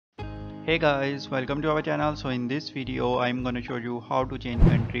Hey guys, welcome to our channel. So in this video I'm going to show you how to change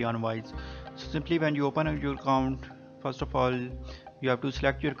country on Wise. So simply when you open up your account, first of all you have to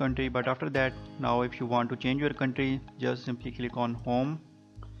select your country, but after that, now if you want to change your country, just simply click on home,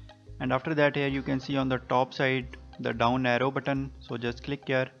 and after that here you can see on the top side the down arrow button. So just click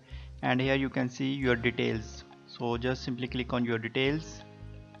here, and here you can see your details. So just simply click on your details.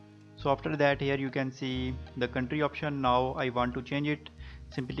 So after that, here you can see the country option. Now I want to change it.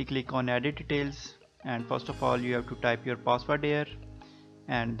 Simply click on edit details, and first of all you have to type your password here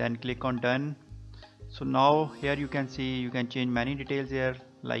and then click on done. So now here you can see you can change many details here.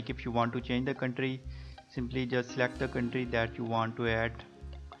 Like if you want to change the country, simply just select the country that you want to add.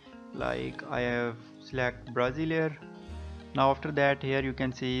 Like I have select Brazil here. Now after that, here you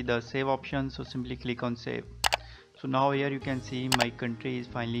can see the save option, so simply click on save. So now here you can see my country is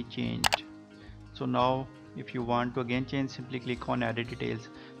finally changed. So now if you want to again change, simply click on edit details.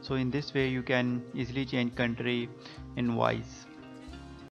 So in this way you can easily change country in Wise.